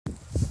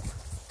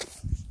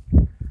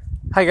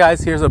Hi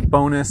guys, here's a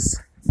bonus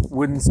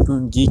wooden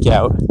spoon geek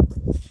out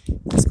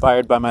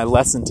inspired by my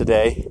lesson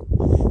today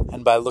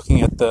and by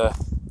looking at the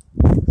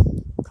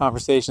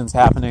conversations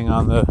happening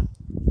on the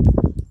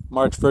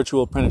March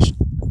Virtual Apprenticeship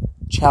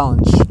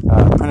Challenge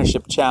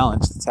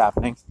that's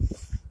happening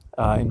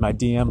in my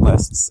DM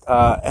lists.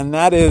 And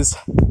that is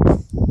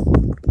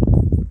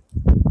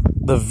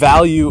the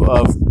value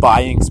of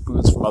buying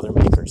spoons from other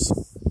makers.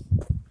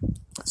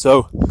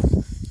 So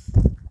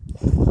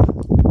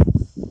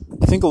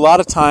I think a lot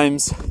of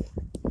times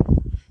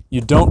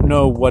you don't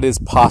know what is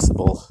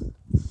possible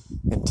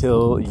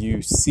until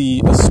you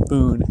see a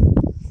spoon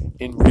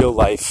in real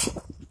life,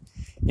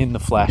 in the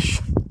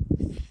flesh.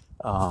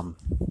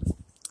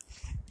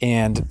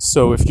 And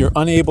so if you're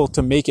unable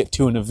to make it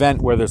to an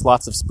event where there's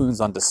lots of spoons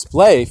on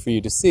display for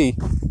you to see,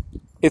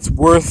 it's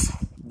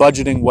worth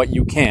budgeting what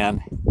you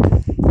can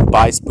to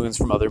buy spoons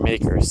from other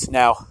makers.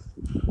 Now,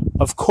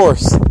 of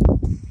course,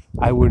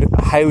 I would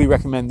highly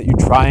recommend that you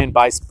try and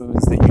buy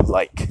spoons that you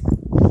like.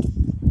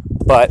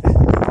 But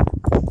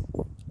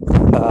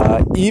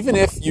even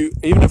if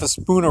a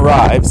spoon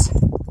arrives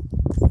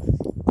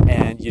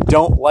and you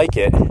don't like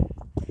it,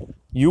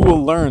 you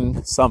will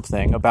learn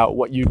something about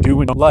what you do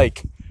and don't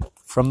like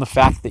from the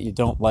fact that you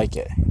don't like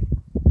it.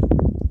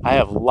 I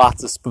have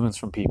lots of spoons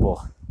from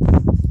people.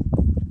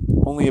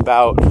 Only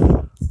about,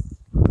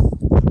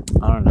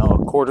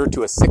 a quarter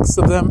to a sixth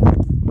of them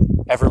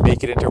ever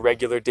make it into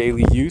regular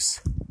daily use.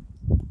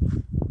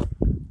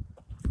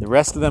 The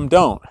rest of them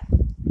don't,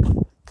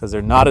 because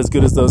they're not as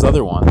good as those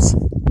other ones.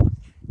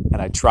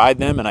 And I tried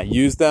them and I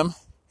used them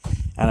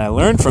and I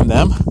learned from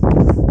them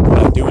what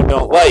I do and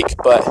don't like,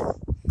 but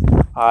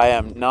I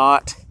am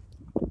not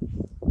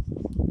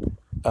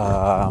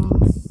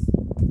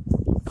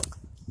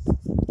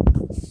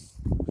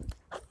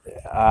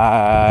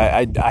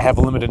I have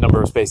a limited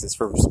number of spaces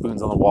for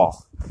spoons on the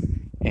wall.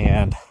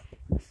 And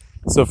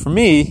so for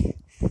me,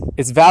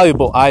 it's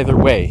valuable either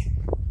way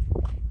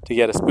to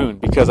get a spoon,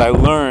 because I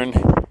learn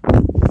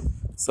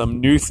some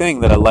new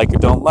thing that I like or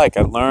don't like.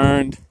 I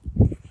learned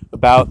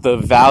about the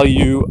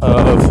value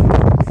of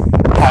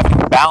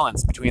having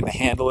balance between the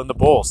handle and the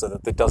bowl so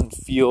that it doesn't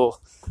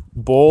feel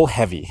bowl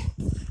heavy.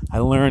 I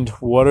learned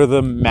what are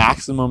the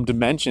maximum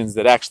dimensions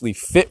that actually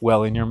fit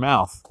well in your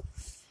mouth.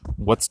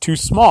 What's too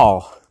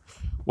small?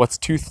 What's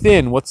too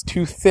thin? What's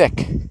too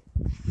thick?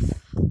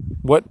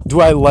 What do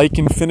I like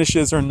in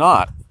finishes or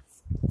not?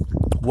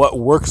 What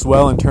works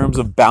well in terms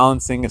of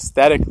balancing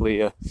aesthetically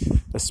a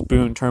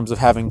spoon in terms of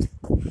having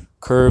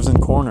curves and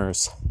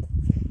corners?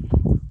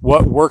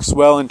 What works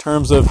well in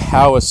terms of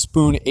how a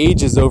spoon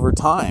ages over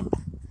time?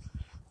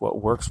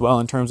 What works well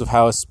in terms of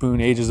how a spoon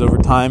ages over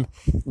time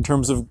in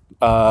terms of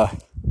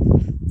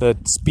the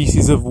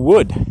species of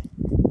wood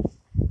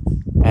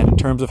and in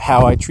terms of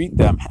how I treat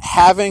them?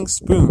 Having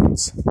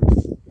spoons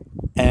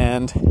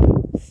and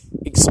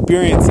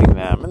experiencing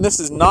them, and this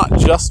is not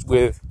just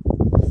with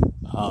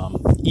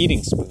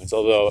eating spoons,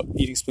 although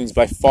eating spoons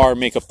by far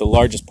make up the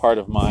largest part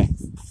of my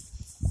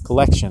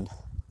collection,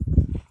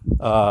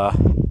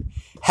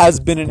 has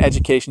been an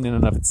education in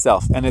and of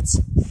itself. And it's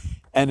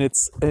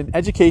an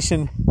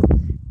education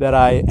that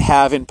I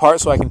have in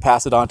part so I can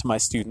pass it on to my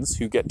students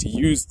who get to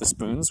use the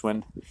spoons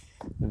when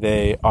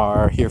they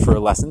are here for a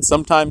lesson.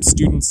 Sometimes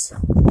students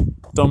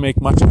don't make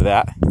much of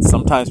that.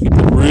 Sometimes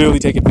people really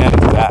take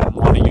advantage of that and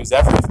want to use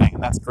everything,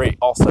 and that's great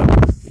also.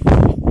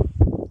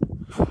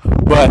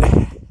 But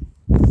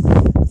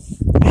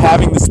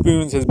having the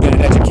spoons has been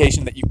an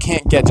education that you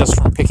can't get just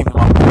from picking them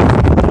up.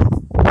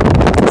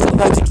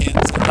 Sometimes you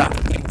can, sometimes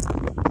things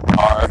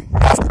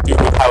have to do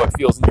with how it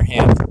feels in your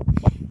hand.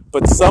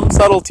 But some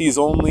subtleties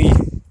only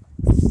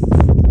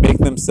make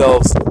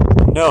themselves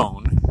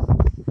known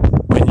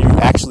when you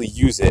actually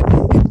use it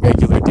in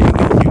regular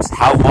daily use.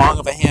 How long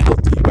of a handle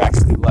do you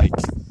actually like?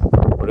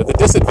 What are the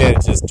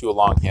disadvantages to a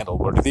long handle?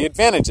 What are the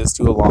advantages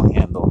to a long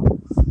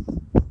handle?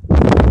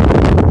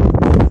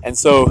 And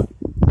so,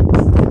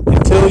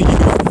 until you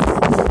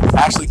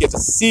actually get to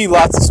see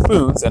lots of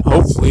spoons, and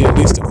hopefully at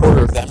least a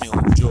quarter of them you'll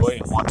enjoy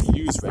and want to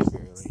use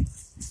regularly,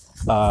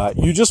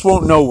 you just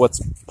won't know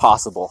what's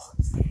possible.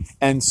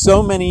 And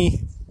so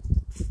many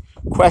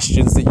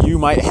questions that you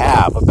might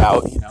have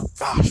about,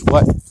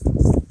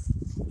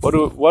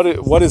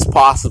 what is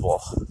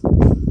possible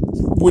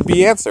would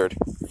be answered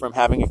from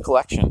having a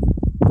collection.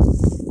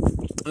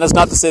 And that's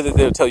not to say that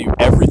they'll tell you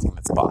everything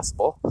that's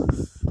possible.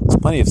 There's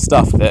plenty of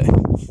stuff that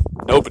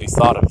nobody's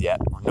thought of yet,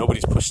 or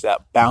nobody's pushed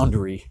that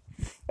boundary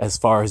as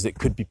far as it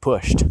could be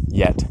pushed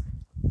yet.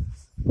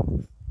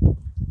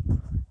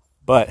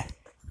 But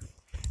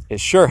it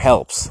sure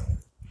helps,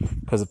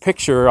 because a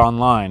picture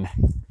online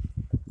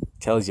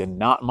tells you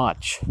not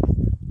much.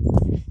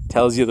 It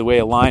tells you the way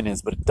a line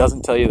is, but it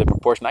doesn't tell you the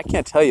proportion. I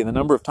can't tell you the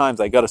number of times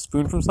I got a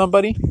spoon from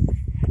somebody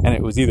and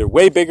it was either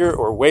way bigger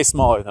or way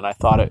smaller than I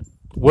thought it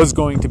was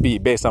going to be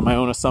based on my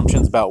own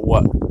assumptions about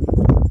what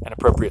an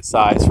appropriate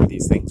size for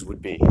these things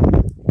would be.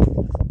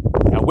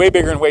 Now, way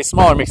bigger and way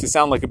smaller makes it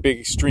sound like a big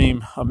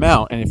extreme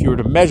amount, and if you were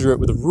to measure it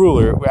with a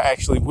ruler, it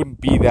actually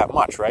wouldn't be that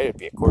much, right? It'd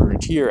be a quarter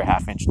inch here, a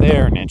half inch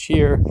there, an inch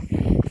here.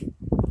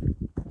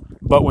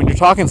 But when you're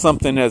talking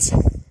something as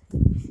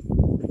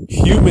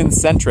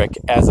human-centric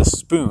as a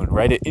spoon,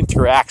 right? It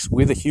interacts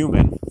with a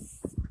human.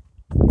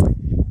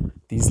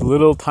 These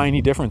little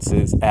tiny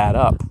differences add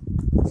up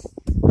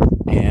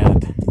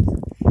and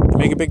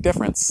make a big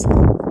difference.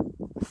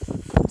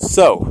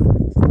 So,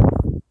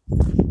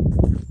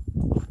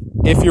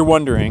 if you're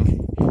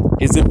wondering,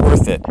 is it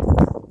worth it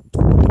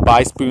to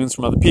buy spoons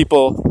from other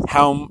people?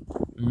 How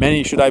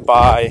many should I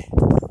buy?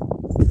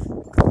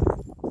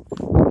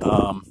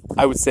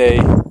 I would say,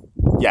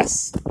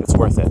 yes, it's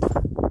worth it.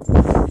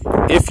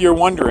 If you're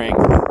wondering,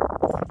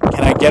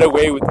 can I get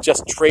away with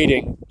just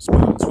trading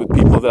spoons with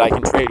people that I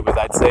can trade with?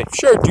 I'd say,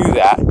 sure, do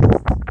that.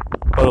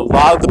 But a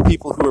lot of the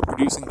people who are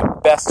producing the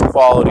best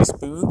quality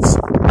spoons,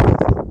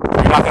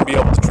 you're not going to be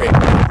able to trade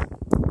with.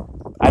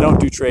 I don't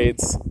do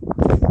trades.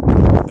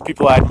 The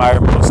people I admire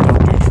most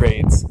don't do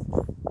trades.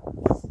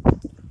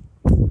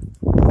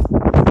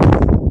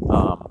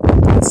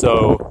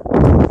 So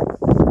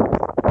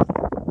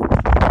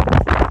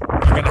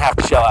you're going to have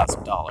to shell out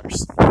some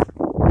dollars.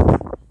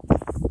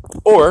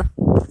 Or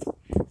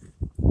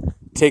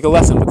take a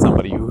lesson with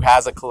somebody who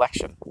has a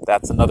collection.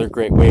 That's another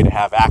great way to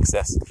have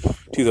access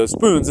to those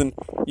spoons, and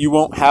you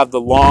won't have the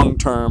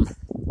long-term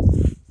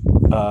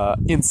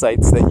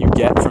insights that you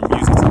get from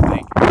using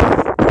something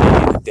day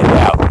in and day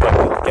out, but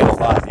you'll get a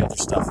lot of the other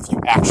stuff if you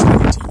actually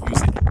get to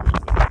use it.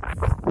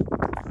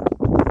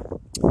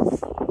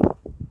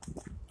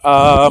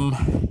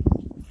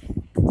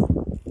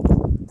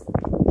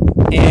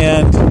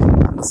 And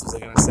what else was I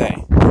going to say?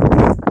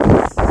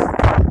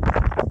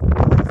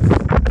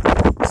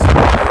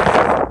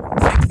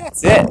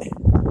 That's it.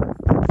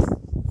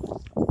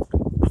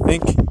 I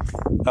think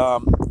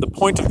the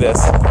point of this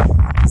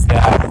is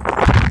that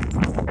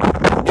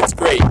it's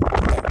great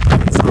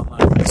having this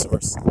online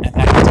resource, and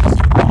that can take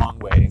you a long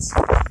ways.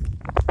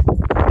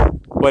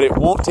 But it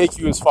won't take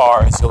you as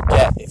far as you'll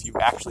get if you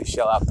actually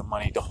shell out the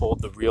money to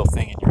hold the real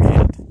thing in your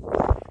hand.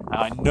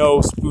 Now, I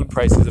know spoon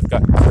prices have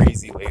gotten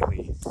crazy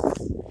lately.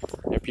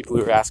 There are people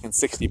who are asking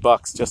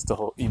 $60 just to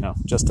hold,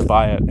 just to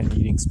buy an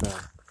eating spoon.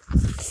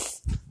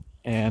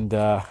 And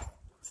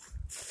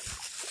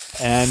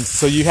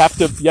so you have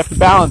to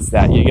balance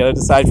that. You got to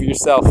decide for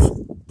yourself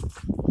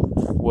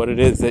what it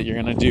is that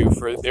you're going to do.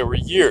 There were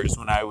years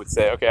when I would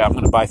say, okay, I'm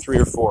going to buy 3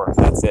 or 4.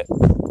 That's it.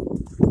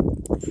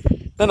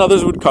 Then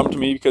others would come to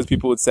me because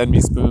people would send me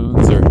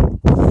spoons, or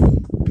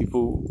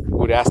people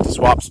would ask to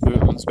swap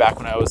spoons back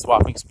when I was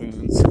swapping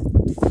spoons.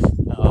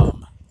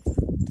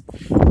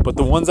 But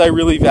the ones I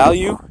really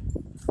value,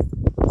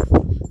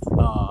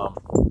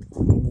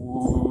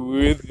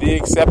 with the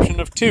exception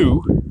of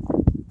 2,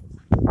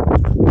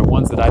 are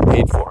ones that I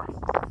paid for.